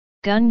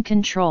Gun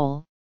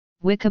control,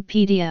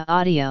 Wikipedia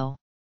audio.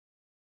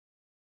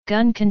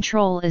 Gun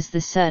control is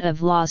the set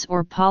of laws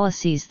or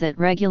policies that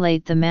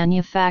regulate the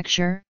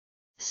manufacture,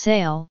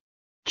 sale,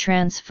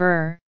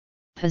 transfer,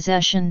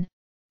 possession,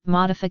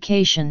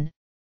 modification,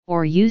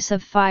 or use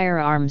of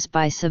firearms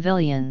by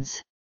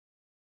civilians.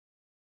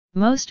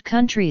 Most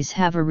countries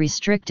have a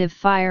restrictive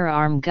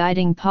firearm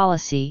guiding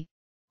policy,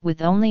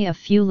 with only a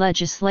few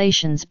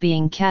legislations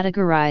being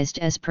categorized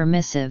as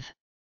permissive.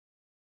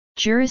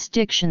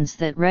 Jurisdictions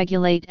that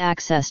regulate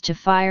access to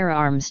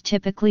firearms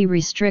typically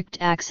restrict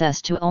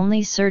access to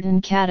only certain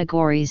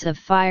categories of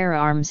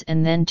firearms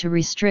and then to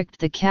restrict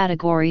the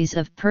categories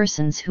of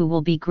persons who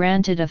will be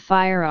granted a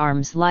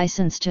firearms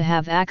license to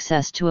have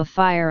access to a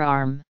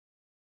firearm.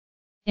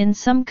 In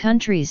some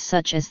countries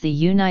such as the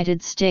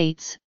United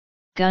States,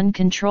 gun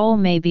control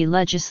may be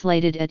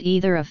legislated at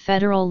either a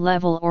federal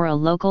level or a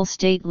local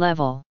state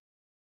level.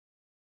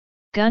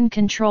 Gun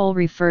control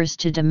refers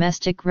to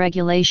domestic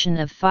regulation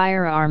of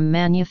firearm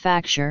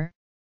manufacture,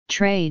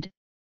 trade,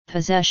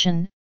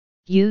 possession,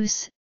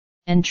 use,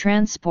 and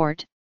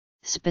transport,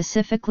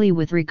 specifically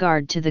with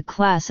regard to the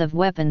class of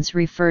weapons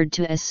referred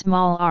to as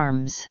small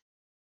arms.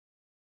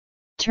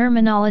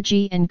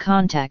 Terminology and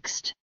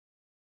context.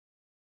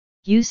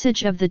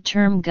 Usage of the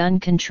term gun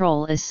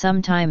control is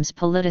sometimes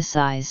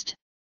politicized.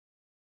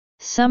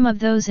 Some of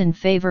those in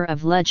favor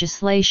of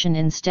legislation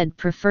instead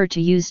prefer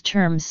to use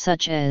terms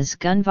such as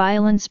gun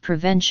violence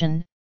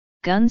prevention,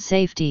 gun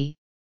safety,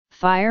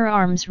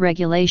 firearms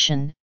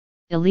regulation,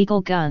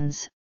 illegal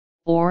guns,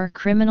 or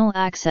criminal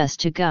access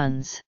to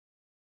guns.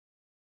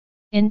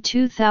 In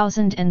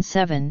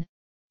 2007,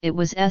 it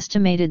was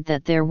estimated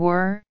that there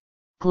were,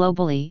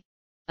 globally,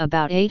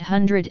 about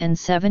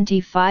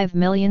 875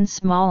 million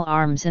small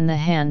arms in the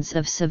hands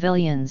of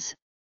civilians,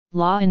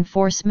 law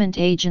enforcement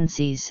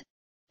agencies,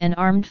 and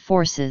armed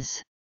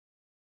forces.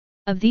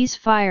 Of these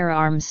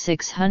firearms,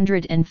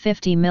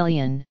 650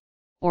 million,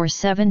 or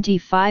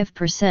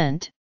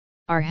 75%,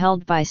 are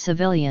held by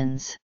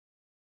civilians.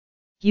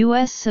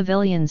 U.S.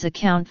 civilians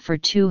account for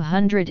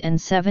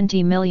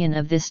 270 million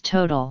of this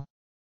total.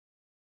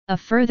 A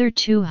further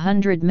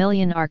 200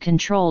 million are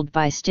controlled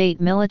by state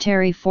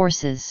military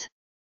forces.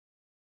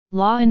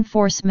 Law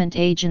enforcement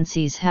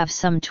agencies have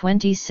some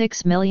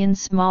 26 million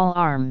small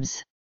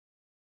arms.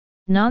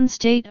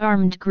 Non-state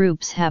armed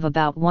groups have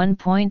about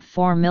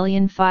 1.4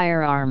 million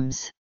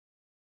firearms.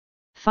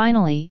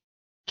 Finally,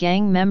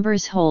 gang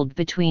members hold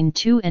between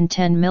 2 and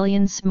 10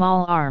 million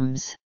small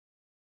arms.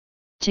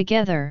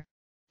 Together,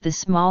 the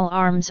small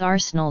arms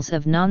arsenals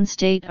of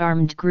non-state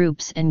armed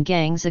groups and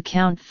gangs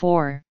account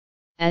for,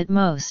 at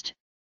most,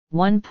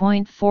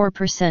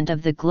 1.4%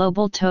 of the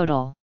global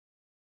total.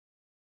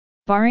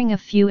 Barring a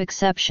few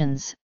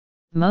exceptions,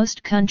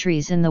 most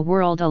countries in the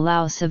world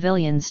allow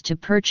civilians to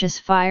purchase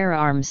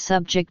firearms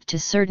subject to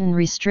certain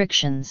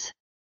restrictions.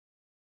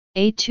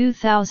 A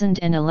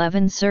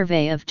 2011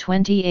 survey of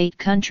 28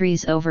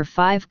 countries over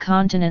 5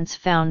 continents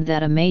found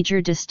that a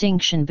major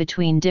distinction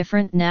between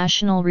different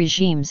national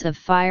regimes of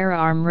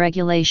firearm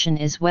regulation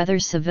is whether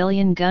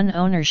civilian gun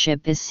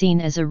ownership is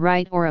seen as a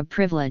right or a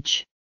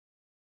privilege.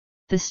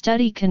 The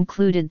study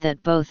concluded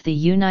that both the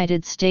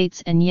United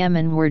States and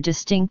Yemen were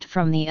distinct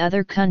from the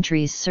other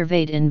countries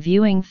surveyed in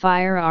viewing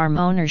firearm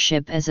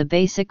ownership as a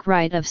basic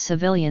right of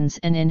civilians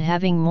and in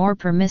having more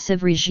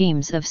permissive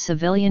regimes of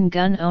civilian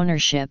gun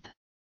ownership.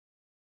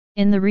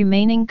 In the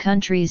remaining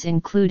countries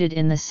included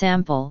in the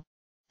sample,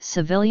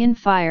 civilian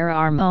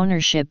firearm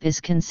ownership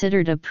is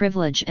considered a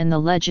privilege and the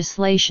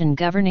legislation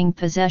governing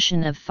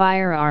possession of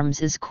firearms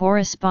is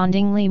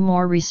correspondingly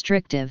more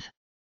restrictive.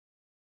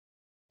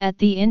 At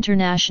the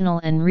international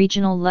and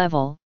regional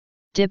level,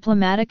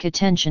 diplomatic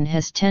attention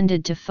has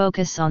tended to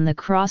focus on the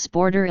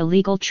cross-border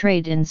illegal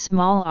trade in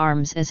small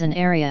arms as an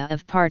area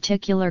of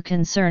particular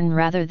concern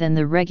rather than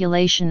the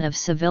regulation of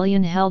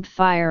civilian-held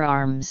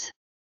firearms.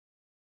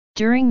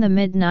 During the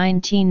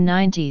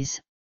mid-1990s,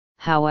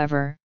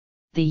 however,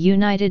 the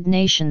United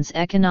Nations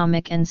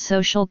Economic and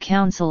Social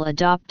Council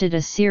adopted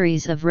a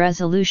series of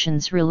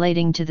resolutions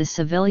relating to the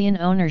civilian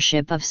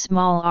ownership of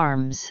small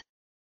arms.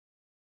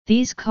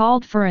 These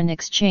called for an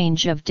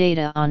exchange of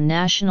data on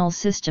national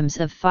systems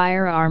of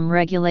firearm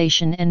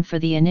regulation and for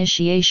the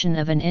initiation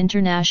of an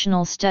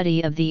international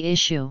study of the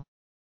issue.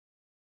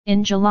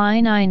 In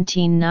July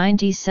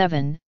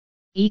 1997,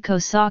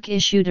 ECOSOC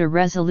issued a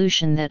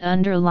resolution that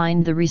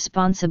underlined the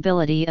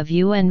responsibility of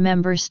UN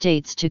member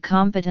states to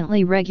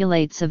competently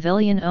regulate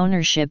civilian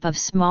ownership of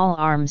small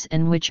arms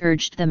and which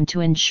urged them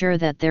to ensure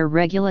that their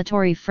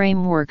regulatory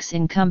frameworks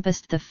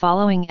encompassed the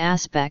following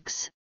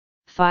aspects: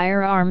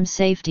 firearm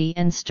safety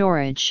and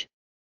storage,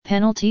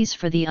 penalties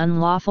for the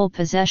unlawful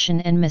possession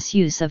and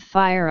misuse of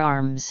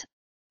firearms,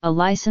 a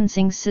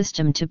licensing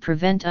system to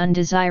prevent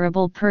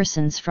undesirable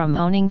persons from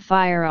owning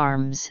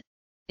firearms,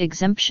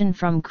 exemption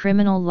from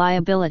criminal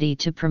liability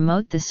to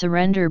promote the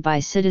surrender by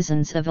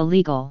citizens of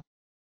illegal,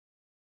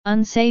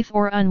 unsafe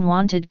or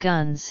unwanted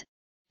guns,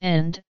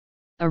 and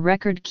a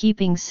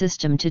record-keeping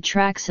system to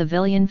track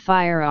civilian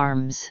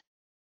firearms.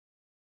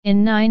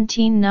 In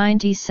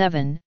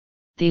 1997,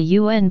 the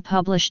UN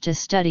published a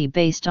study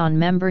based on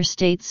member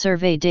state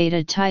survey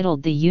data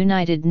titled the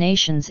United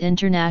Nations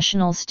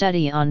International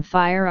Study on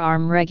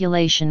Firearm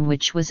Regulation,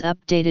 which was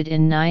updated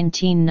in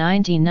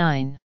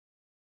 1999.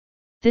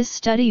 This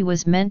study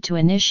was meant to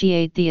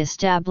initiate the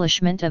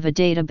establishment of a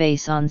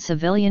database on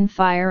civilian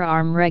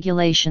firearm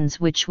regulations,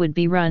 which would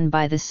be run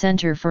by the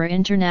Center for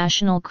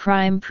International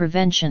Crime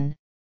Prevention,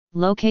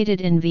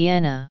 located in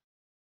Vienna,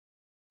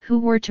 who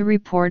were to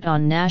report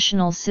on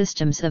national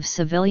systems of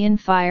civilian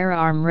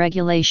firearm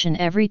regulation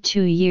every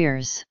 2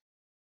 years.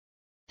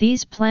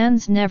 These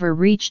plans never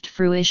reached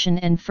fruition,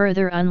 and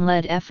further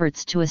UNLED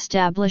efforts to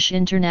establish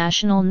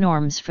international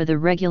norms for the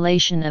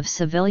regulation of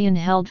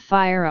civilian-held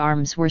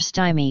firearms were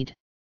stymied.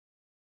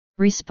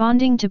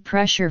 Responding to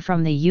pressure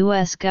from the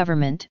U.S.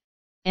 government,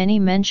 any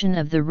mention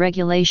of the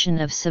regulation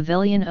of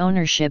civilian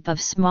ownership of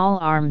small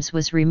arms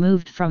was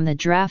removed from the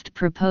draft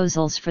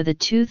proposals for the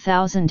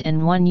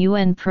 2001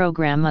 UN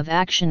Programme of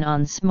Action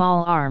on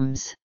Small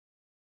Arms.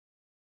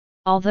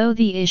 Although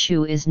the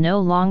issue is no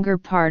longer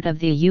part of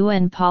the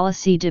UN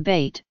policy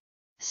debate,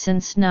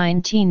 since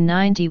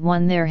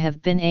 1991 there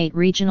have been 8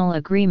 regional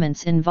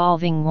agreements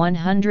involving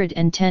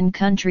 110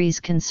 countries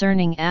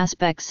concerning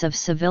aspects of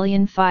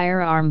civilian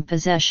firearm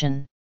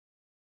possession.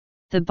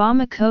 The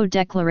Bamako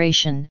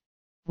Declaration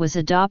was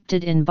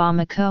adopted in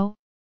Bamako,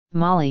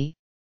 Mali,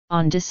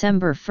 on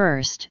December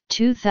 1,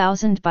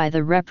 2000 by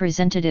the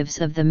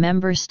representatives of the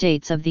member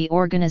states of the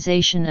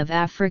Organization of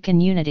African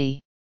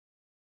Unity.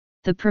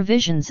 The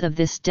provisions of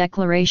this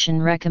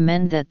declaration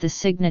recommend that the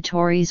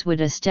signatories would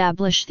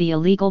establish the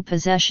illegal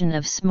possession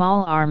of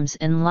small arms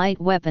and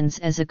light weapons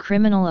as a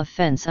criminal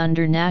offense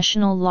under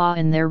national law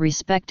in their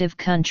respective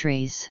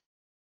countries.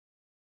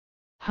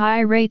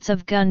 High rates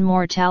of gun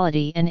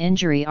mortality and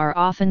injury are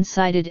often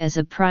cited as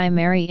a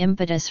primary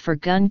impetus for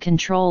gun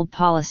control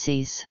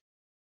policies.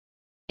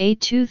 A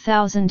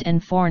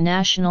 2004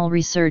 National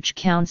Research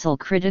Council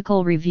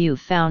critical review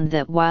found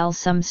that while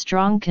some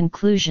strong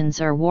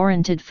conclusions are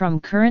warranted from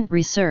current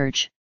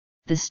research,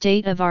 the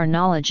state of our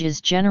knowledge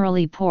is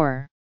generally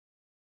poor.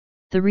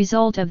 The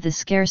result of the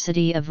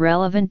scarcity of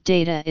relevant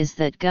data is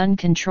that gun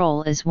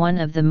control is one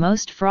of the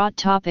most fraught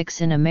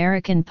topics in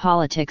American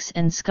politics,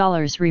 and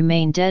scholars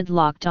remain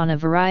deadlocked on a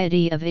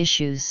variety of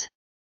issues.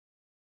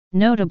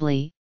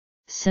 Notably,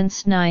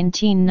 since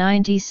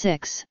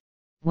 1996,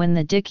 when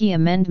the Dickey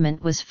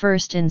Amendment was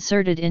first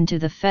inserted into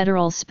the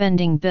federal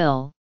spending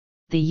bill,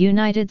 the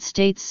United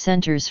States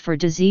Centers for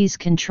Disease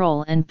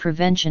Control and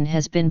Prevention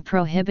has been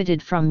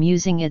prohibited from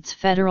using its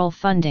federal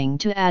funding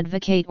to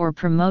advocate or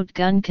promote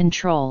gun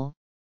control,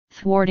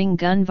 thwarting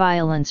gun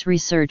violence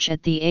research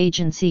at the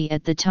agency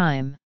at the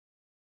time.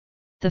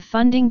 The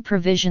funding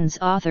provisions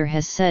author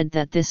has said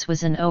that this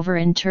was an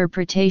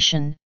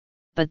overinterpretation,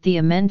 but the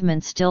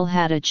amendment still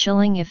had a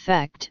chilling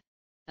effect,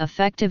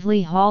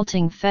 effectively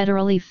halting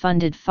federally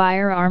funded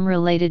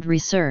firearm-related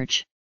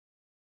research.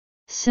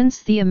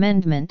 Since the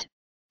amendment,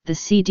 the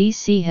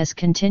CDC has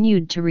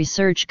continued to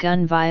research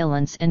gun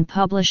violence and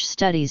publish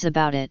studies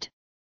about it,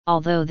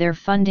 although their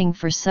funding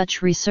for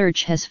such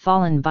research has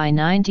fallen by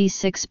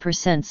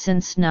 96%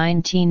 since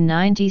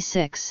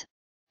 1996,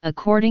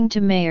 according to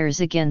Mayors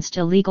Against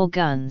Illegal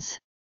Guns.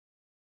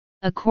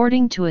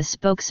 According to a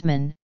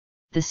spokesman,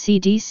 the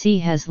CDC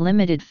has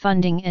limited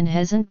funding and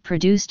hasn't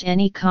produced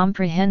any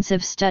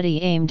comprehensive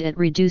study aimed at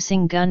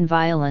reducing gun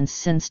violence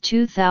since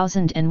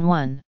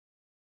 2001.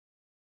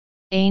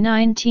 A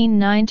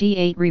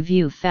 1998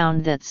 review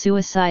found that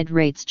suicide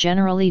rates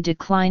generally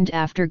declined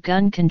after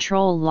gun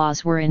control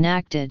laws were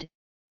enacted,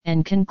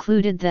 and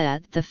concluded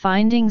that the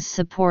findings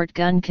support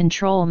gun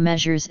control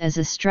measures as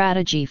a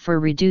strategy for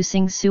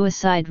reducing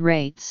suicide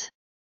rates.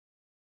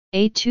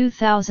 A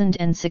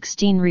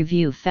 2016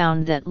 review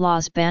found that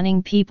laws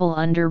banning people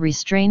under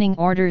restraining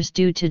orders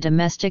due to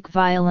domestic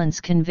violence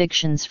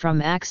convictions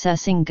from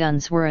accessing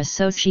guns were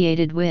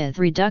associated with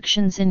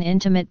reductions in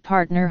intimate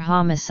partner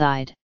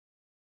homicide.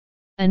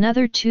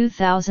 Another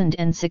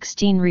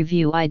 2016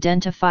 review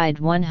identified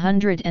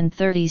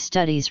 130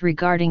 studies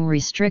regarding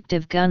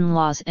restrictive gun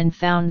laws and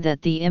found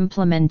that the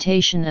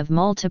implementation of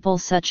multiple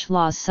such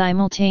laws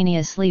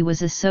simultaneously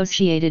was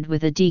associated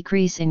with a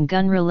decrease in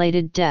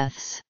gun-related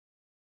deaths.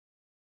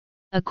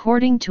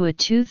 According to a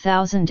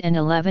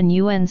 2011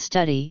 UN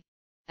study,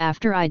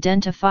 after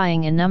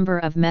identifying a number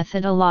of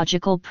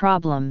methodological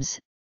problems,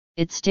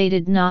 it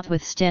stated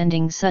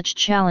notwithstanding such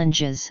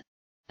challenges,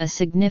 a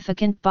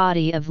significant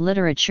body of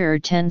literature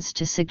tends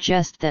to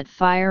suggest that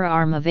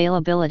firearm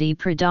availability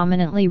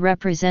predominantly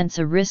represents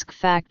a risk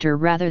factor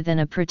rather than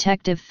a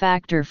protective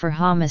factor for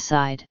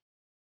homicide.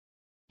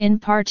 In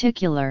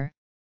particular,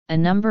 a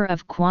number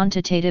of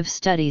quantitative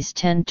studies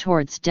tend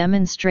towards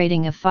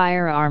demonstrating a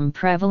firearm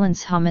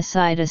prevalence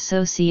homicide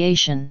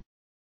association.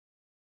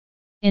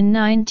 In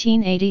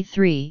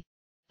 1983,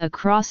 a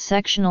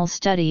cross-sectional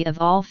study of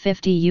all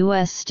 50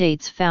 U.S.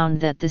 states found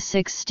that the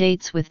 6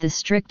 states with the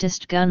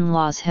strictest gun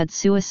laws had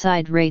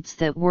suicide rates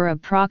that were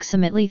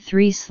approximately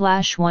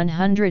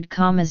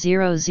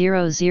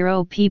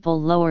 3/100,000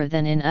 people lower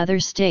than in other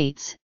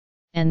states,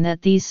 and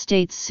that these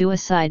states'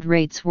 suicide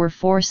rates were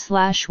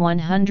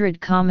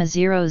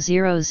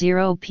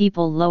 4/100,000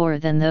 people lower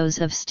than those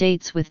of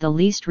states with the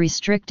least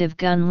restrictive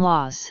gun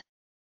laws.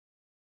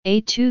 A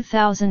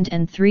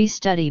 2003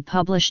 study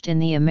published in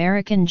the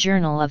American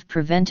Journal of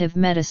Preventive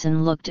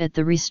Medicine looked at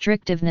the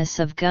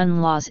restrictiveness of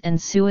gun laws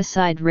and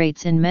suicide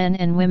rates in men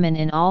and women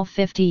in all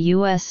 50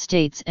 U.S.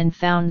 states and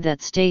found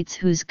that states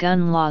whose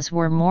gun laws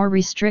were more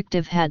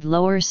restrictive had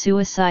lower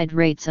suicide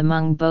rates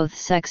among both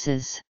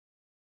sexes.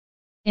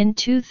 In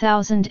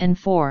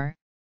 2004,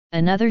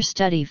 another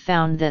study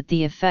found that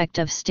the effect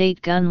of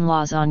state gun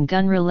laws on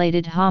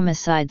gun-related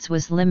homicides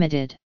was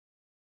limited.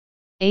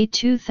 A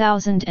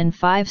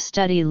 2005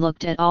 study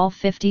looked at all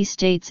 50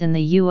 states in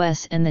the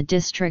U.S. and the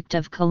District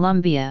of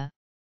Columbia,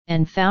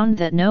 and found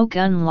that no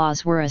gun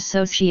laws were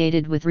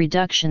associated with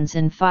reductions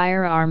in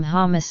firearm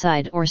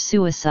homicide or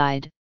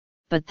suicide,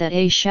 but that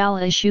a shall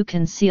issue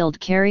concealed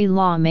carry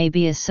law may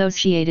be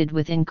associated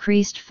with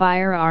increased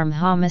firearm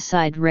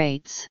homicide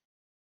rates.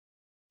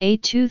 A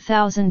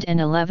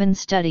 2011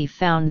 study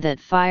found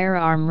that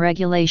firearm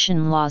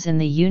regulation laws in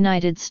the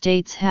United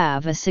States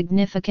have a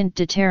significant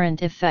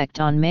deterrent effect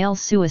on male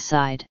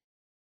suicide.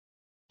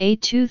 A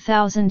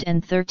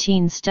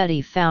 2013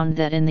 study found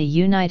that in the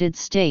United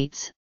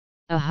States,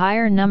 a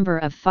higher number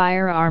of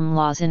firearm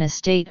laws in a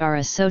state are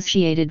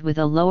associated with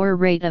a lower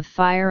rate of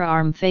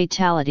firearm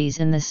fatalities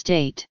in the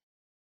state.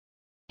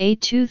 A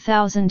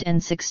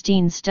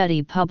 2016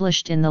 study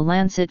published in The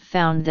Lancet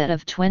found that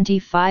of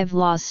 25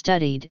 laws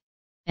studied,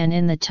 and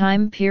in the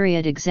time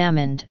period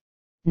examined,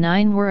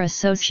 9 were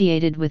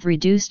associated with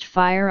reduced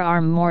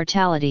firearm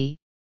mortality,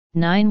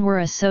 9 were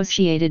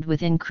associated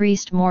with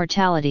increased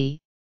mortality,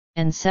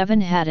 and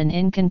 7 had an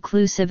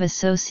inconclusive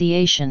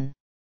association.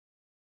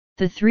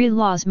 The 3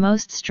 laws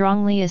most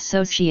strongly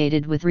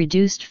associated with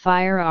reduced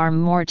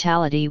firearm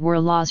mortality were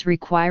laws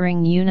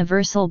requiring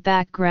universal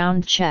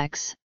background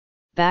checks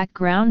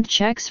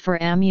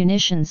for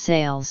ammunition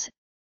sales,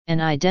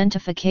 and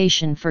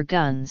identification for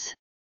guns.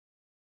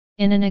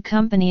 In an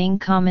accompanying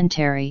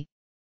commentary,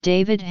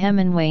 David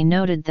Hemingway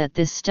noted that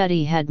this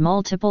study had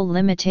multiple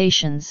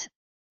limitations,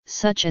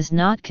 such as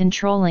not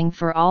controlling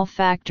for all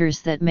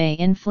factors that may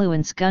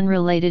influence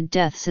gun-related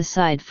deaths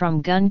aside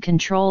from gun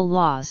control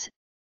laws,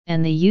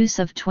 and the use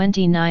of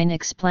 29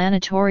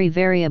 explanatory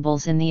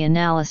variables in the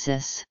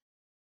analysis.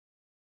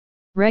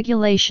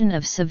 Regulation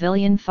of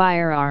civilian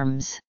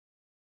firearms.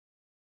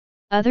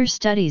 Other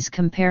studies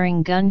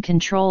comparing gun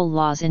control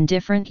laws in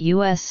different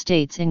U.S.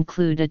 states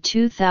include a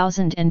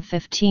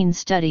 2015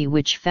 study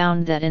which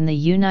found that in the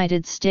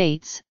United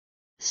States,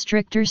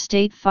 stricter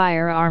state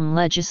firearm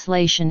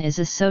legislation is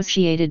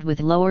associated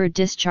with lower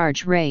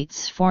discharge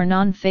rates for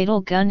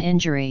non-fatal gun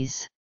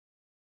injuries.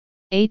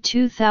 A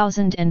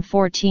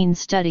 2014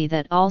 study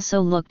that also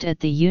looked at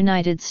the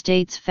United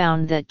States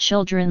found that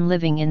children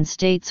living in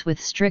states with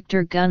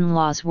stricter gun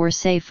laws were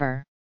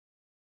safer.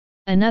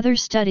 Another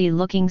study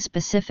looking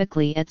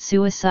specifically at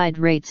suicide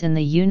rates in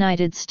the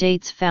United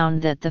States found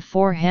that the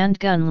 4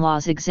 handgun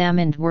laws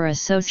examined were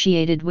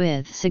associated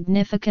with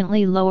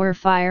significantly lower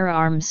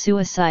firearm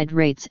suicide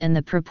rates and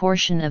the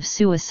proportion of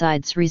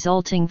suicides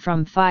resulting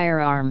from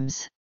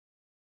firearms.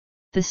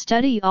 The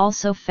study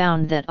also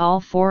found that all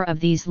 4 of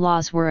these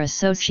laws were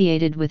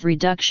associated with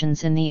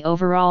reductions in the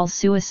overall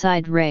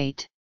suicide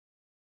rate.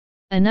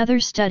 Another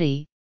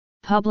study,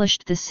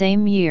 published the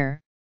same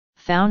year,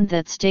 found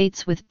that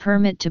states with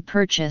permit to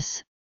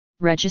purchase,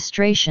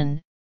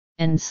 registration,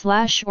 and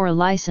 /or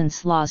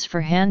license laws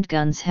for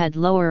handguns had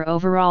lower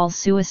overall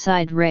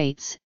suicide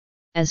rates,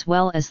 as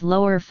well as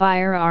lower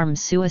firearm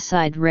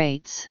suicide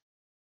rates.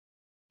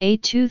 A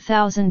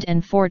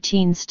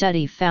 2014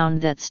 study found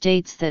that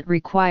states that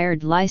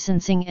required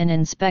licensing and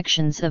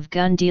inspections of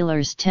gun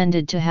dealers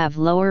tended to have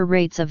lower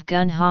rates of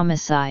gun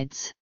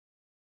homicides.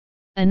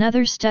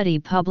 Another study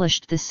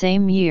published the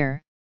same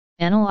year,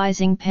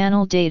 analyzing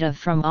panel data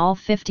from all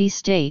 50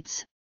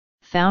 states,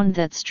 found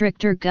that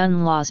stricter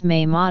gun laws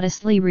may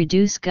modestly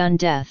reduce gun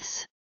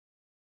deaths.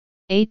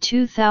 A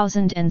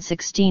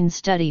 2016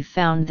 study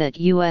found that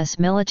U.S.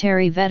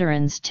 military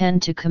veterans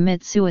tend to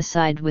commit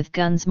suicide with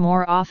guns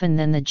more often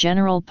than the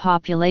general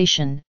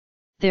population,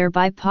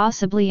 thereby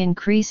possibly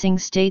increasing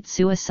state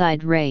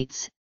suicide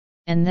rates,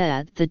 and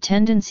that the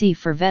tendency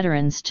for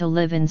veterans to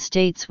live in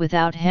states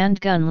without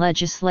handgun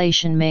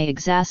legislation may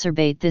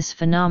exacerbate this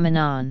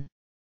phenomenon.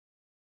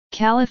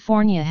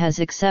 California has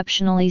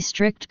exceptionally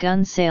strict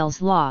gun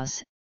sales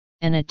laws,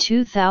 and a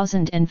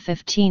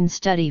 2015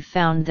 study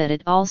found that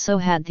it also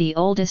had the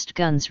oldest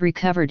guns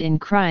recovered in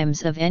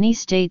crimes of any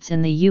states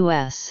in the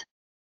U.S.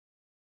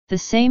 The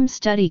same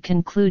study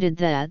concluded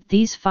that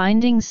these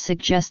findings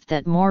suggest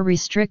that more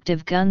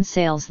restrictive gun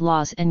sales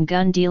laws and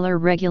gun dealer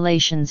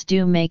regulations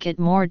do make it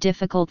more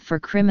difficult for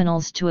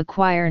criminals to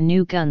acquire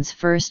new guns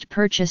first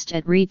purchased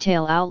at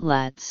retail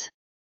outlets.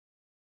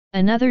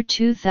 Another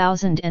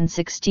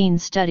 2016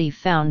 study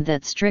found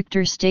that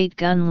stricter state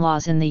gun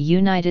laws in the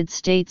United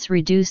States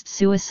reduced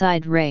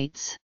suicide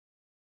rates.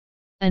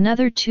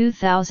 Another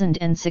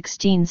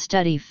 2016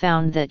 study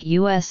found that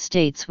U.S.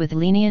 states with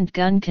lenient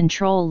gun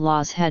control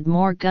laws had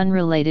more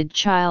gun-related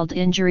child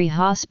injury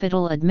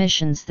hospital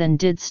admissions than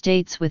did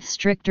states with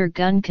stricter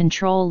gun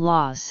control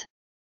laws.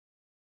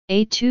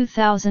 A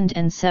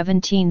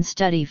 2017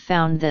 study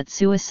found that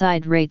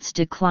suicide rates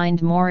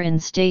declined more in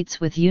states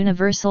with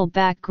universal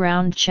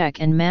background check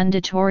and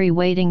mandatory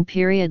waiting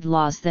period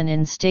laws than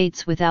in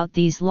states without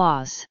these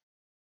laws.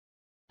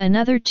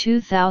 Another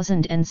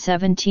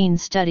 2017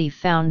 study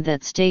found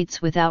that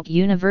states without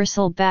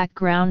universal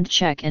background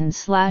check and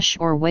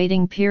or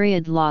waiting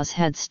period laws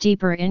had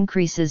steeper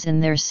increases in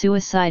their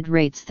suicide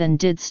rates than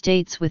did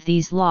states with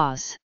these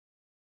laws.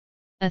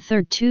 A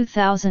third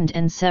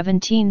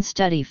 2017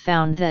 study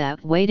found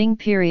that waiting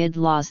period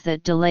laws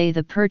that delay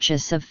the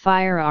purchase of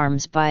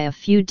firearms by a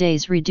few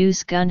days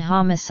reduce gun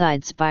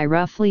homicides by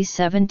roughly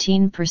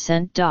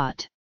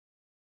 17%.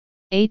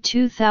 A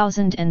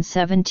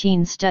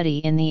 2017 study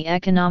in the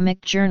Economic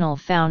Journal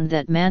found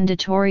that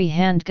mandatory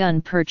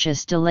handgun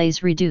purchase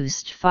delays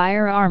reduced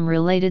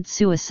firearm-related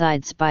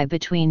suicides by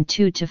between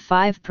 2 to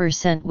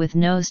 5% with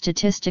no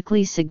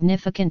statistically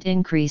significant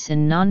increase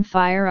in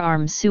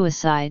non-firearm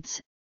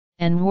suicides,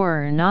 and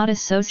were not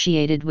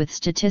associated with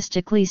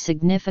statistically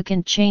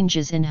significant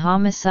changes in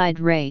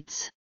homicide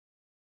rates.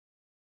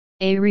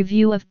 A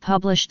review of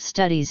published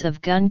studies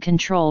of gun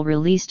control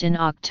released in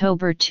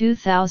October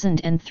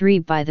 2003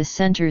 by the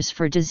Centers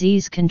for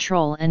Disease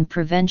Control and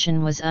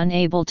Prevention was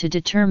unable to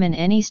determine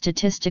any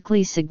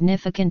statistically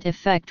significant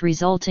effect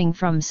resulting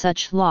from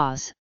such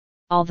laws,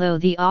 although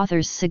the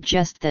authors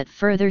suggest that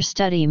further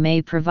study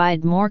may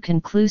provide more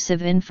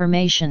conclusive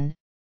information,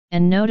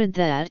 and noted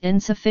that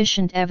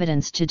insufficient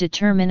evidence to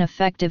determine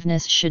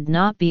effectiveness should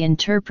not be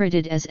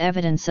interpreted as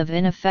evidence of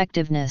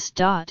ineffectiveness.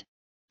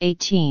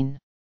 18.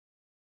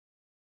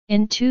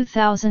 In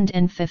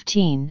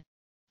 2015,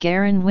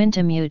 Garen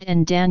Wintemute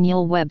and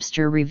Daniel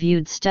Webster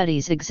reviewed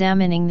studies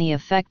examining the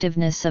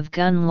effectiveness of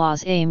gun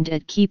laws aimed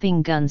at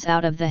keeping guns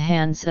out of the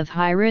hands of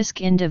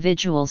high-risk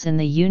individuals in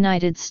the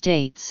United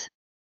States.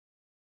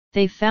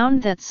 They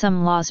found that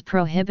some laws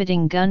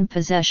prohibiting gun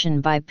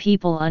possession by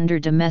people under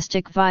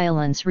domestic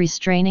violence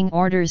restraining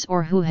orders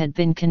or who had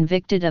been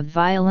convicted of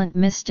violent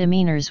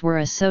misdemeanors were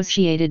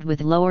associated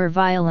with lower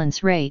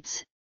violence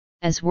rates,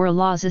 as were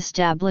laws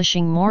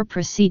establishing more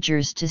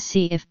procedures to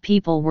see if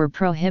people were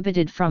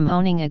prohibited from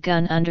owning a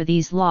gun under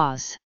these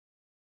laws.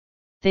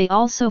 They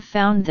also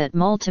found that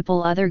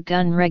multiple other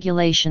gun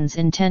regulations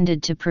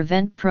intended to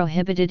prevent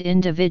prohibited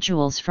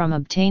individuals from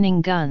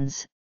obtaining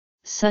guns,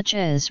 such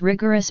as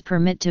rigorous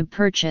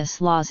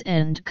permit-to-purchase laws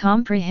and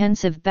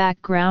comprehensive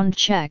background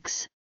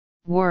checks,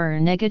 were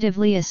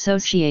negatively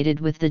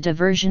associated with the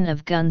diversion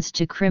of guns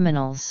to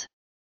criminals.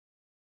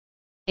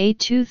 A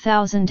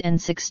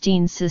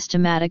 2016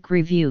 systematic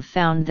review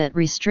found that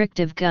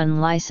restrictive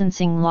gun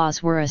licensing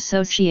laws were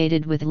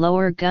associated with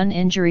lower gun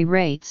injury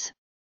rates,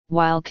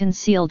 while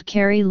concealed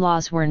carry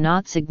laws were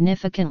not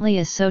significantly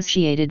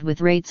associated with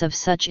rates of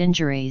such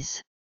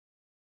injuries.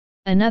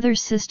 Another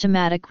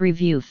systematic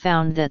review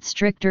found that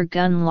stricter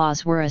gun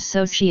laws were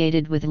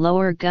associated with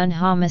lower gun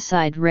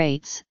homicide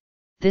rates.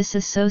 This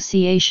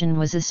association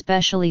was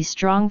especially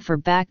strong for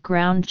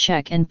background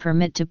check and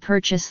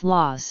permit-to-purchase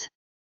laws.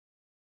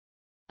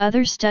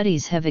 Other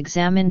studies have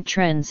examined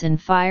trends in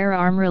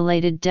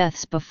firearm-related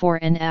deaths before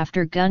and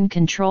after gun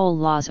control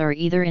laws are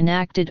either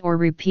enacted or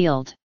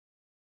repealed.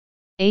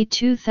 A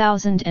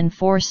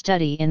 2004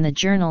 study in the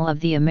Journal of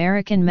the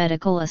American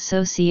Medical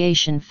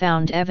Association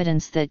found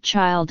evidence that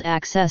child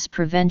access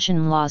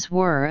prevention laws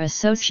were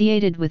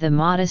associated with a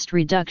modest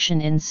reduction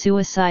in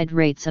suicide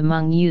rates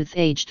among youth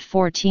aged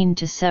 14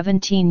 to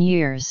 17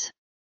 years.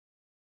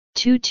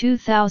 Two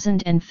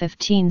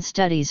 2015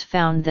 studies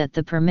found that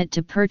the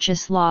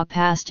permit-to-purchase law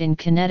passed in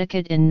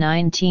Connecticut in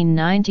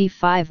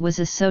 1995 was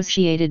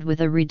associated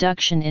with a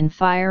reduction in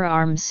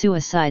firearm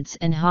suicides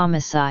and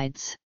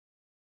homicides.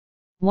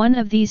 One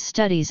of these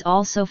studies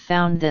also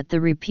found that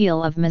the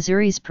repeal of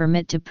Missouri's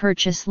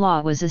permit-to-purchase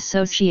law was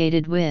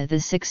associated with a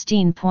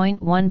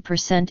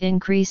 16.1%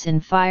 increase in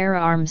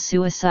firearm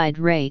suicide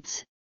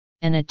rates,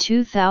 and a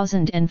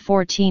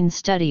 2014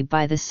 study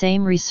by the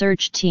same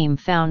research team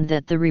found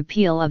that the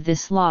repeal of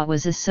this law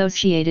was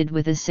associated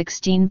with a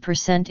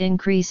 16%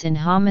 increase in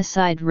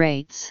homicide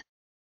rates.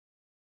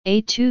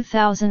 A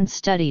 2000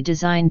 study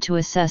designed to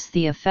assess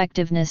the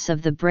effectiveness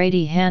of the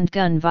Brady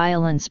Handgun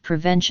Violence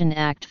Prevention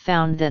Act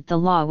found that the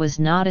law was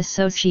not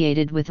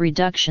associated with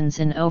reductions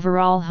in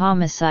overall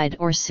homicide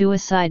or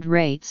suicide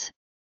rates,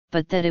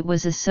 but that it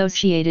was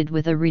associated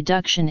with a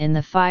reduction in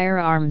the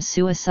firearm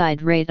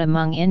suicide rate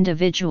among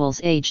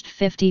individuals aged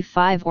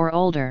 55 or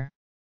older.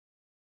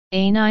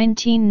 A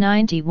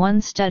 1991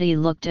 study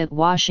looked at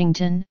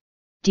Washington,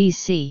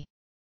 D.C.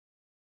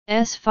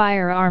 S.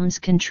 Firearms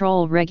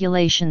Control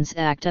Regulations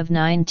Act of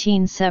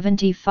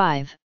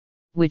 1975,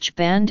 which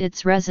banned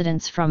its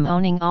residents from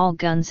owning all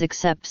guns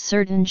except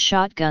certain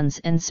shotguns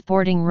and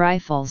sporting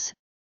rifles,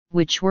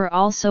 which were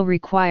also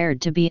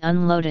required to be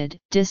unloaded,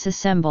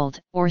 disassembled,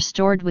 or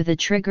stored with a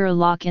trigger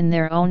lock in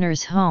their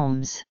owners'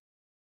 homes.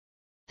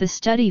 The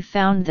study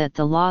found that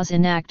the law's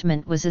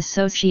enactment was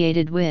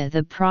associated with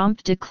a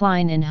prompt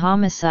decline in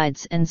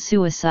homicides and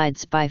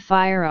suicides by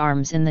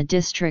firearms in the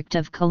District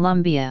of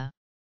Columbia.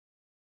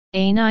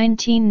 A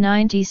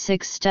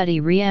 1996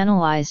 study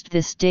reanalyzed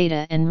this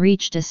data and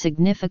reached a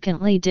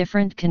significantly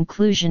different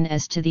conclusion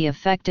as to the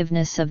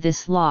effectiveness of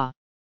this law.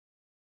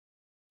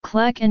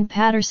 Kleck and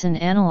Patterson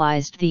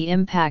analyzed the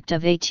impact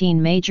of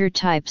 18 major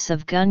types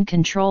of gun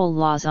control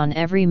laws on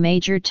every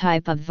major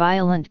type of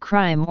violent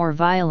crime or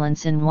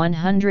violence in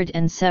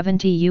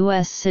 170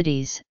 U.S.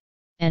 cities,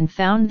 and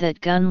found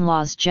that gun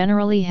laws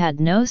generally had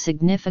no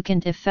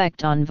significant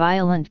effect on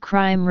violent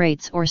crime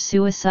rates or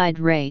suicide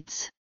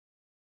rates.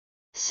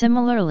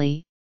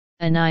 Similarly,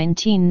 a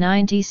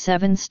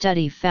 1997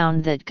 study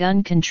found that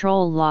gun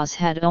control laws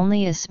had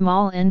only a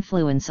small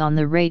influence on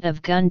the rate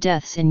of gun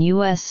deaths in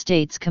U.S.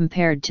 states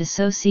compared to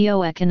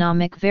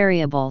socioeconomic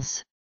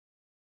variables.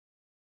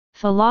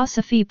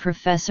 Philosophy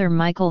professor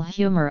Michael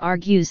Huemer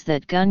argues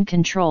that gun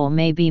control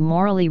may be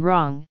morally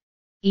wrong,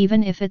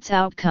 even if its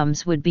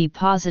outcomes would be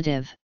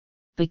positive,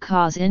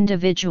 because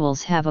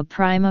individuals have a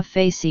prima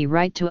facie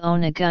right to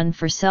own a gun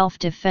for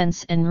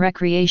self-defense and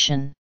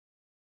recreation.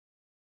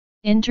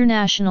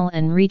 International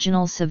and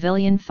regional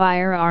civilian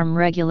firearm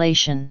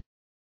regulation.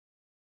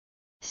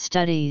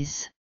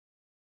 Studies.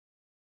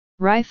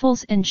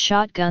 Rifles and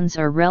shotguns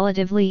are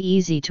relatively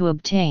easy to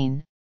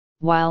obtain,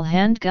 while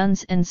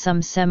handguns and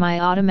some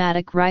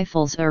semi-automatic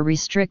rifles are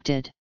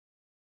restricted.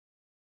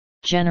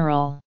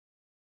 General.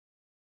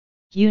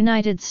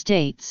 United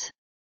States.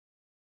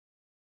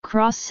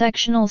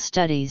 Cross-sectional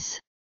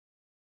studies.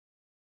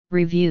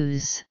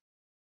 Reviews.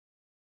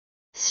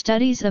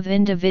 Studies of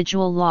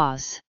individual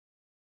laws.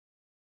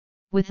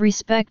 With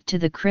respect to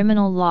the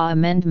Criminal Law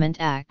Amendment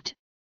Act,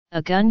 a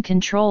gun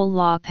control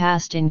law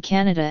passed in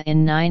Canada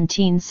in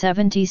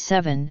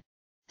 1977,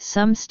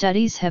 some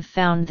studies have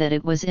found that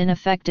it was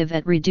ineffective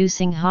at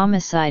reducing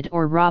homicide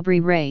or robbery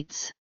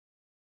rates.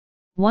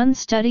 One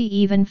study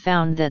even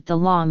found that the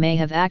law may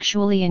have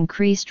actually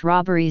increased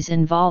robberies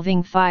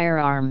involving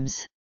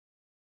firearms.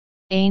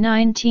 A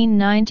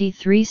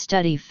 1993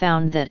 study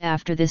found that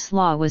after this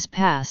law was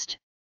passed,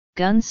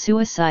 gun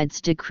suicides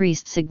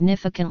decreased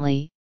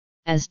significantly,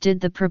 as did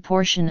the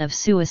proportion of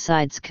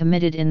suicides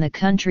committed in the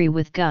country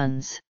with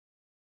guns.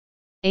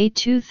 A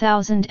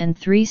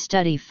 2003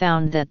 study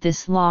found that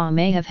this law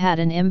may have had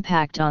an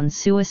impact on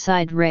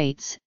suicide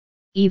rates,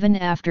 even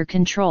after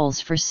controls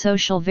for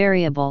social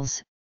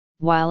variables,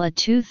 while a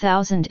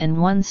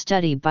 2001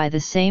 study by the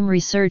same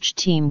research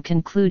team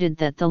concluded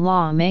that the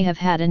law may have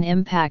had an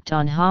impact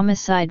on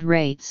homicide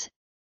rates,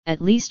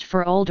 at least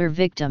for older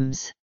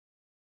victims.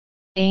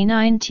 A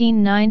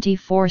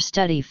 1994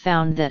 study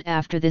found that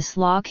after this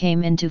law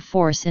came into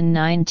force in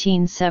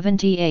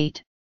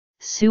 1978,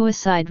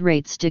 suicide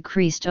rates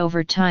decreased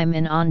over time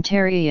in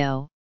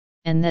Ontario,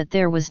 and that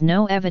there was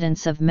no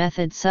evidence of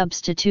method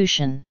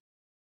substitution.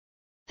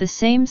 The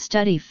same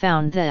study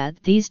found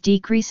that these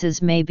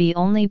decreases may be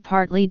only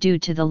partly due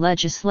to the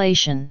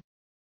legislation.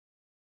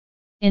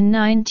 In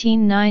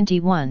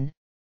 1991,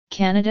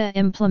 Canada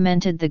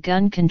implemented the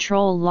Gun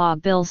Control Law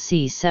Bill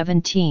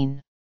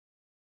C-17.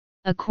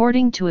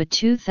 According to a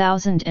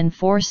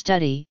 2004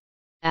 study,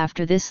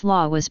 after this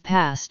law was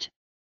passed,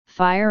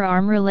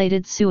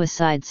 firearm-related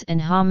suicides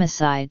and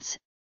homicides,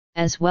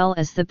 as well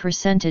as the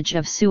percentage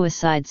of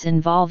suicides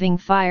involving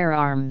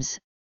firearms,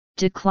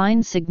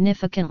 declined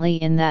significantly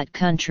in that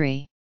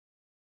country.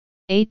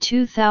 A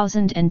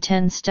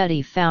 2010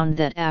 study found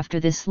that after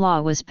this law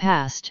was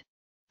passed,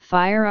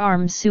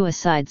 firearm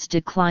suicides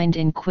declined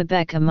in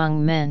Quebec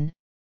among men,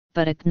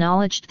 but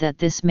acknowledged that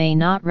this may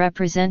not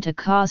represent a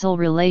causal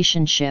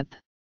relationship.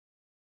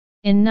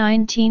 In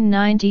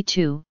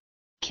 1992,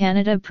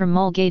 Canada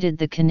promulgated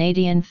the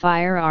Canadian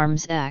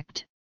Firearms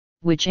Act,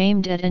 which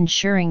aimed at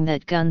ensuring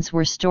that guns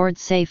were stored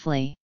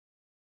safely.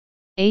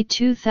 A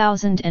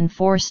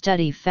 2004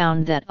 study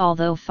found that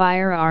although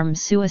firearm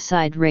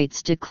suicide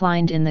rates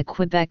declined in the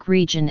Quebec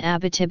region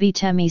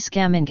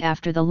Abitibi-Témiscamingue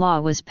after the law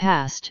was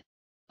passed,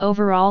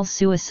 overall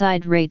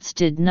suicide rates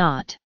did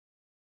not.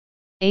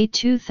 A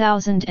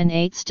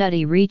 2008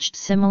 study reached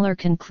similar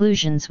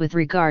conclusions with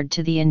regard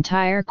to the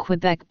entire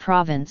Quebec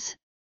province.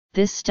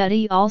 This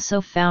study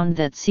also found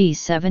that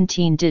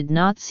C-17 did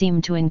not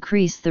seem to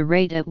increase the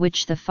rate at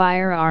which the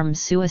firearm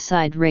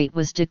suicide rate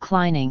was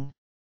declining.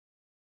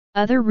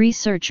 Other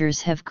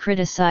researchers have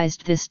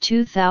criticized this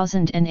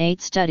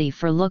 2008 study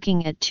for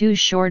looking at too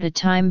short a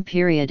time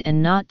period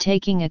and not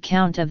taking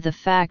account of the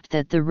fact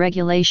that the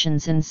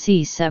regulations in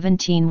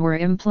C-17 were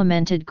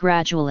implemented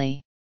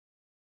gradually.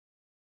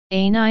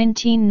 A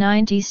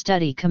 1990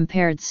 study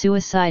compared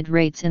suicide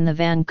rates in the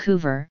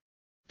Vancouver,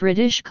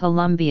 British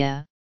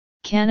Columbia,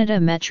 Canada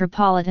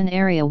metropolitan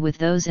area with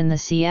those in the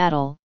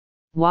Seattle,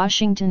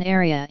 Washington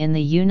area in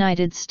the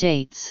United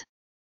States.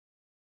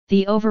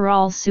 The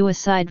overall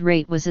suicide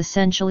rate was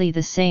essentially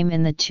the same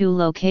in the two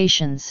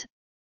locations,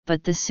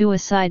 but the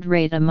suicide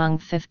rate among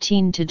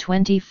 15 to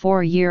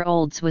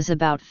 24-year-olds was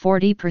about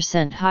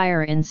 40%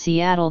 higher in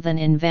Seattle than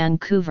in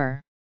Vancouver.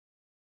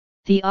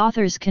 The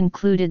authors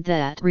concluded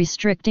that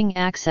restricting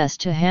access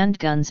to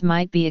handguns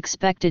might be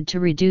expected to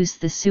reduce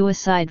the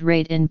suicide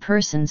rate in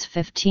persons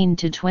 15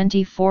 to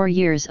 24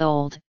 years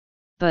old,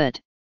 but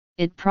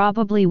it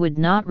probably would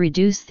not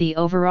reduce the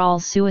overall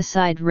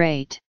suicide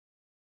rate.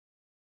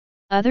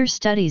 Other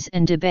studies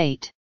and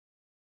debate.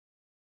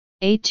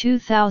 A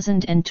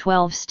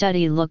 2012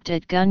 study looked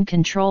at gun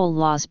control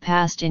laws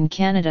passed in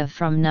Canada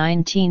from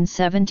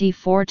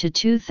 1974 to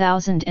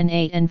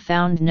 2008 and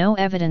found no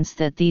evidence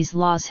that these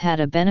laws had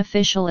a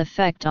beneficial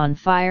effect on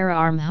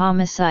firearm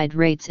homicide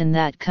rates in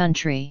that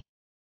country.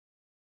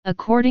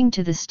 According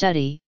to the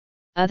study,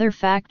 other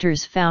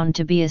factors found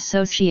to be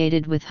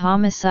associated with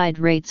homicide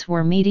rates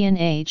were median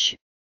age,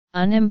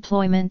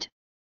 unemployment,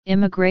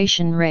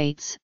 immigration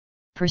rates,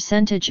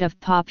 percentage of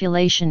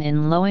population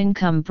in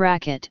low-income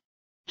bracket,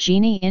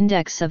 Gini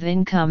index of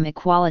income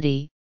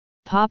equality,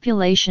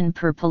 population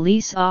per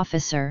police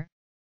officer,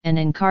 and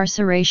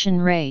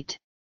incarceration rate.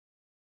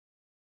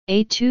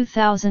 A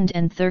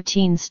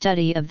 2013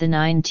 study of the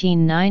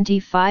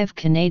 1995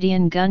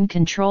 Canadian Gun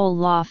Control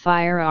Law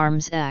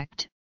Firearms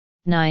Act,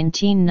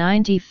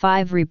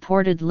 1995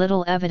 reported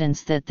little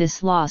evidence that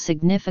this law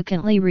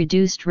significantly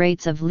reduced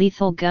rates of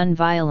lethal gun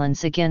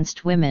violence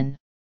against women.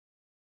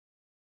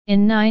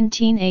 In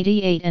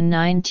 1988 and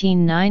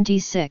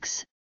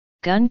 1996,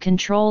 gun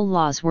control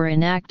laws were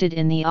enacted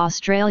in the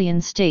Australian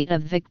state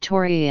of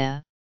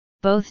Victoria,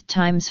 both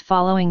times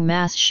following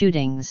mass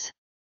shootings.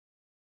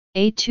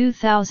 A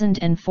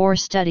 2004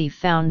 study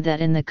found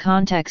that in the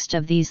context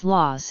of these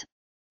laws,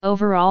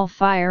 overall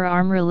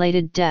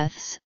firearm-related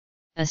deaths,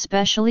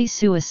 especially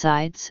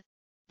suicides,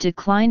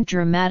 declined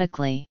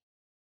dramatically.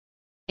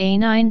 A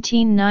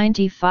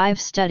 1995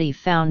 study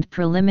found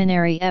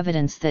preliminary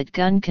evidence that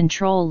gun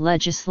control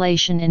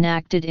legislation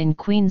enacted in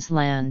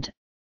Queensland,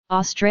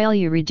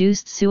 Australia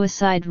reduced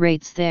suicide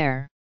rates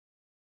there.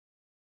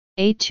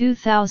 A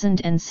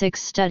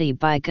 2006 study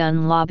by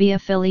gun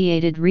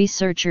lobby-affiliated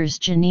researchers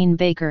Janine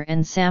Baker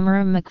and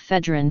Samara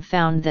McPhedran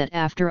found that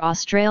after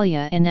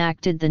Australia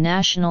enacted the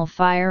National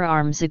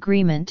Firearms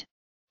Agreement,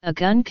 a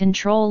gun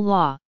control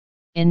law,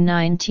 in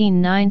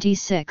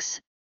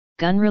 1996,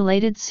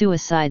 gun-related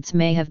suicides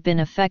may have been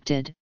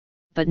affected,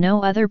 but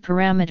no other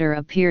parameter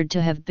appeared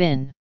to have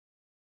been.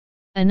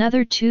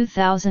 Another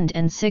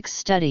 2006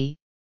 study,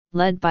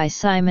 led by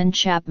Simon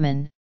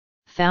Chapman,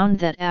 found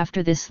that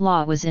after this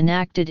law was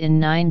enacted in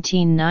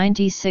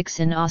 1996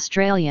 in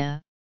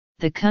Australia,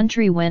 the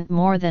country went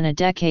more than a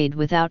decade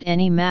without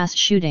any mass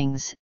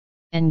shootings,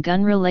 and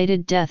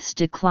gun-related deaths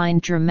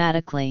declined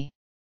dramatically.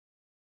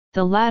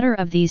 The latter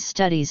of these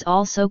studies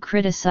also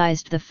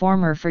criticized the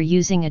former for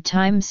using a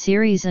time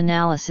series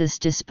analysis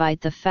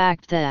despite the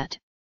fact that,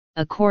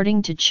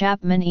 according to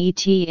Chapman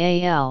et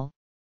al.,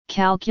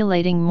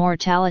 calculating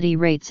mortality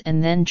rates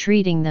and then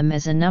treating them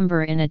as a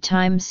number in a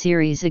time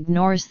series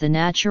ignores the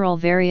natural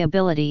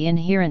variability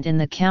inherent in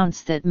the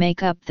counts that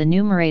make up the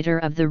numerator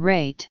of the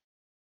rate.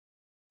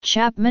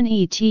 Chapman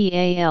et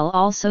al.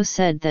 Also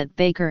said that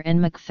Baker and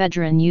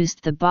McPhedran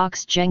used the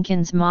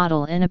Box-Jenkins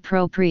model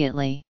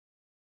inappropriately.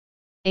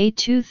 A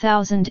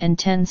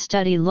 2010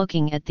 study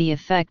looking at the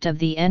effect of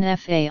the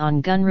NFA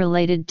on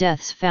gun-related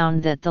deaths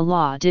found that the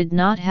law did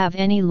not have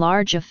any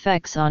large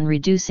effects on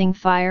reducing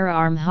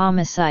firearm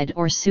homicide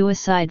or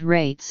suicide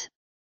rates,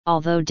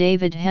 although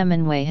David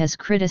Hemingway has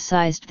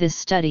criticized this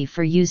study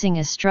for using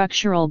a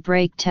structural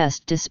break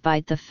test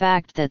despite the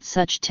fact that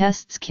such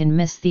tests can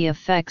miss the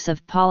effects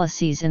of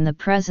policies in the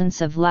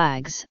presence of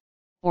lags,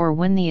 or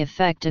when the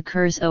effect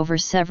occurs over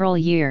several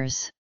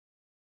years.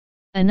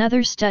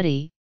 Another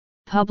study,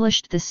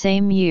 published the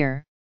same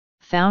year,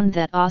 found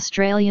that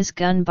Australia's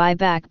gun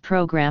buyback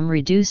program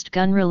reduced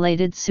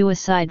gun-related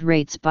suicide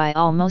rates by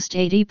almost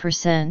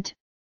 80%,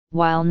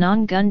 while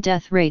non-gun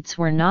death rates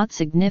were not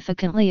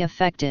significantly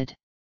affected.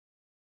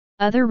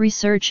 Other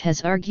research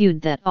has argued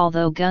that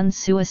although gun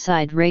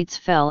suicide rates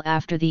fell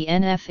after the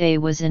NFA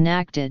was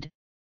enacted,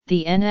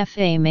 the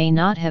NFA may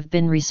not have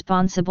been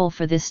responsible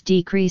for this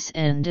decrease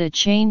and a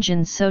change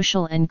in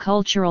social and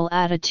cultural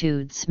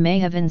attitudes may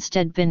have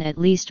instead been at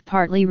least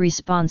partly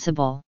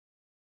responsible.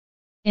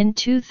 In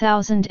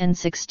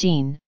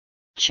 2016,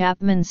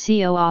 Chapman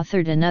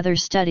co-authored another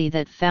study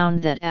that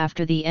found that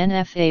after the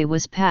NFA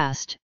was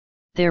passed,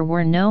 there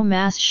were no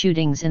mass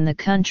shootings in the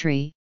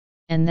country,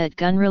 and that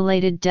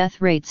gun-related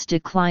death rates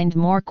declined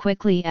more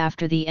quickly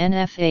after the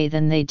NFA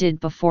than they did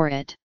before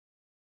it.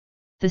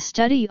 The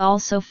study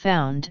also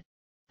found,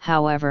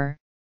 however,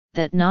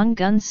 that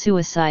non-gun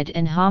suicide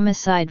and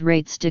homicide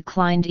rates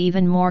declined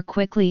even more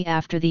quickly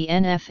after the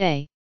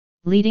NFA,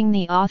 leading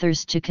the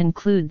authors to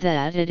conclude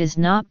that it is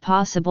not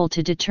possible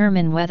to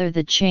determine whether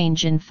the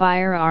change in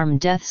firearm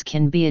deaths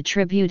can be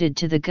attributed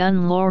to the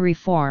gun law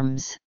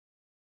reforms.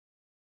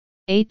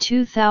 A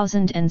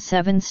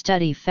 2007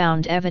 study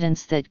found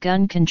evidence that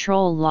gun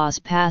control laws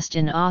passed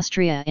in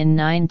Austria in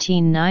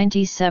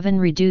 1997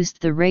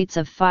 reduced the rates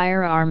of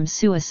firearm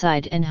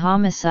suicide and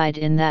homicide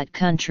in that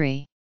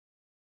country.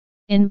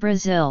 In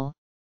Brazil,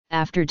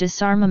 after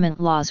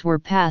disarmament laws were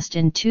passed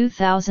in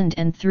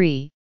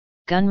 2003,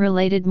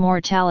 gun-related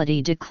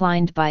mortality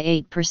declined by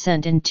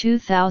 8% in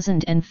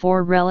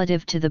 2004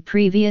 relative to the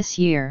previous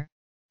year,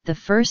 the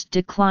first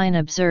decline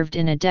observed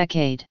in a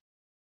decade.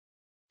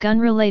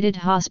 Gun-related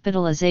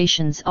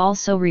hospitalizations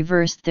also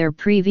reversed their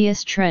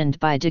previous trend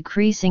by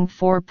decreasing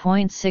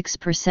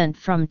 4.6%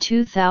 from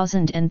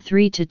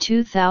 2003 to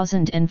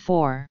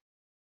 2004.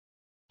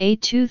 A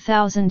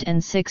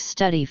 2006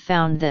 study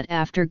found that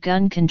after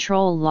gun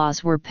control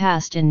laws were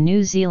passed in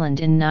New Zealand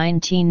in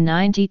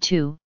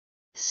 1992,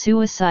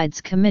 suicides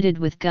committed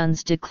with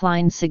guns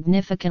declined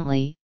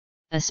significantly,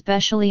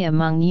 especially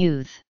among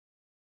youth.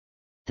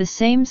 The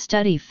same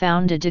study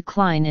found a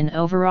decline in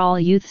overall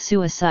youth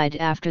suicide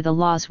after the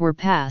laws were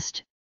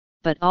passed,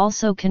 but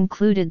also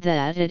concluded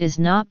that it is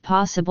not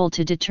possible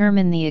to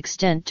determine the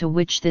extent to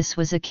which this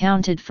was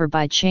accounted for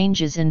by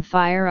changes in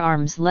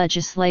firearms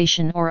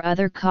legislation or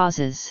other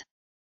causes.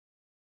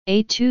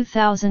 A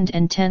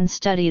 2010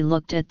 study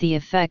looked at the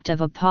effect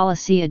of a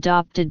policy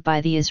adopted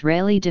by the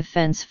Israeli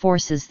Defense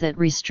Forces that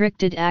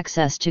restricted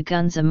access to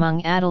guns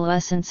among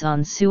adolescents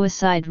on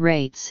suicide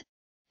rates,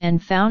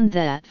 and found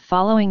that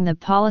following the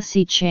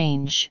policy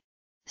change,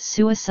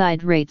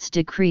 suicide rates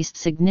decreased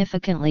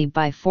significantly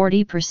by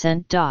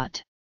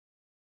 40%.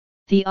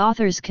 The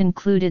authors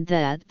concluded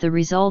that the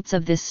results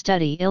of this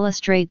study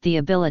illustrate the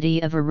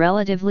ability of a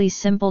relatively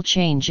simple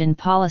change in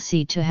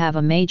policy to have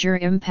a major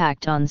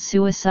impact on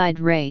suicide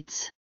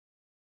rates.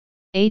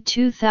 A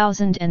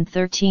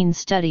 2013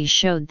 study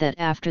showed that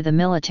after the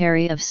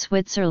military of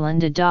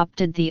Switzerland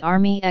adopted the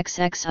Army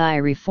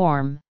XXI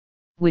reform,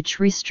 which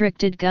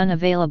restricted gun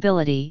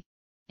availability,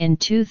 in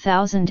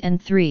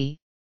 2003,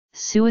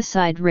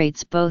 suicide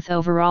rates both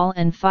overall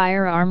and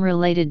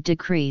firearm-related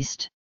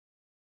decreased.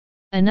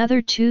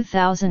 Another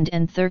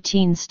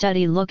 2013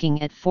 study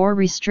looking at 4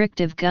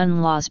 restrictive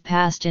gun laws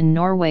passed in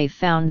Norway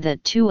found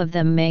that 2 of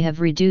them may have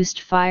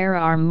reduced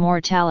firearm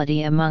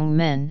mortality among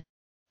men,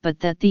 but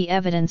that the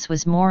evidence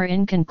was more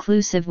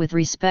inconclusive with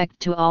respect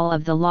to all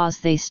of the laws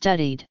they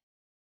studied.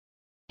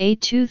 A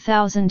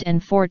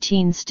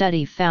 2014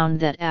 study found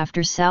that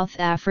after South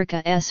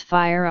Africa's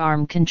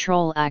Firearm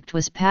Control Act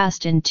was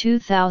passed in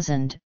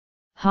 2000,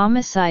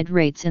 homicide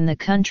rates in the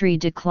country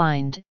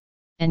declined,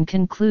 and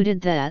concluded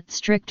that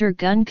stricter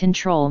gun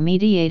control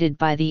mediated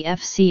by the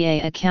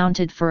FCA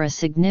accounted for a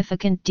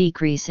significant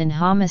decrease in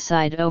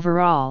homicide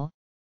overall,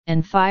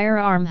 and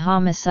firearm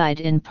homicide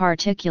in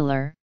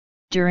particular,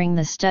 during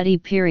the study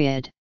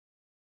period.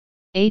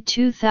 A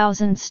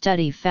 2000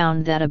 study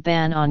found that a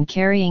ban on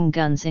carrying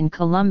guns in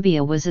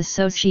Colombia was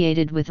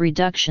associated with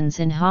reductions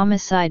in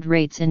homicide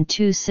rates in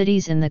 2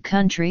 cities in the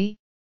country,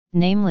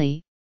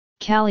 namely,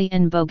 Cali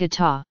and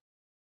Bogotá.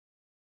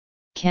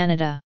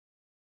 Canada,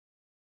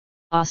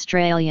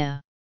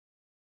 Australia.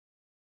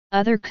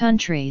 Other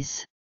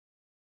countries.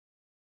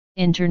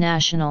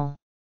 International.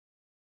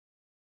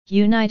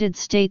 United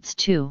States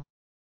 2.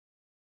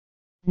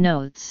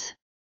 Notes.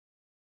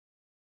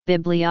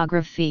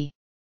 Bibliography.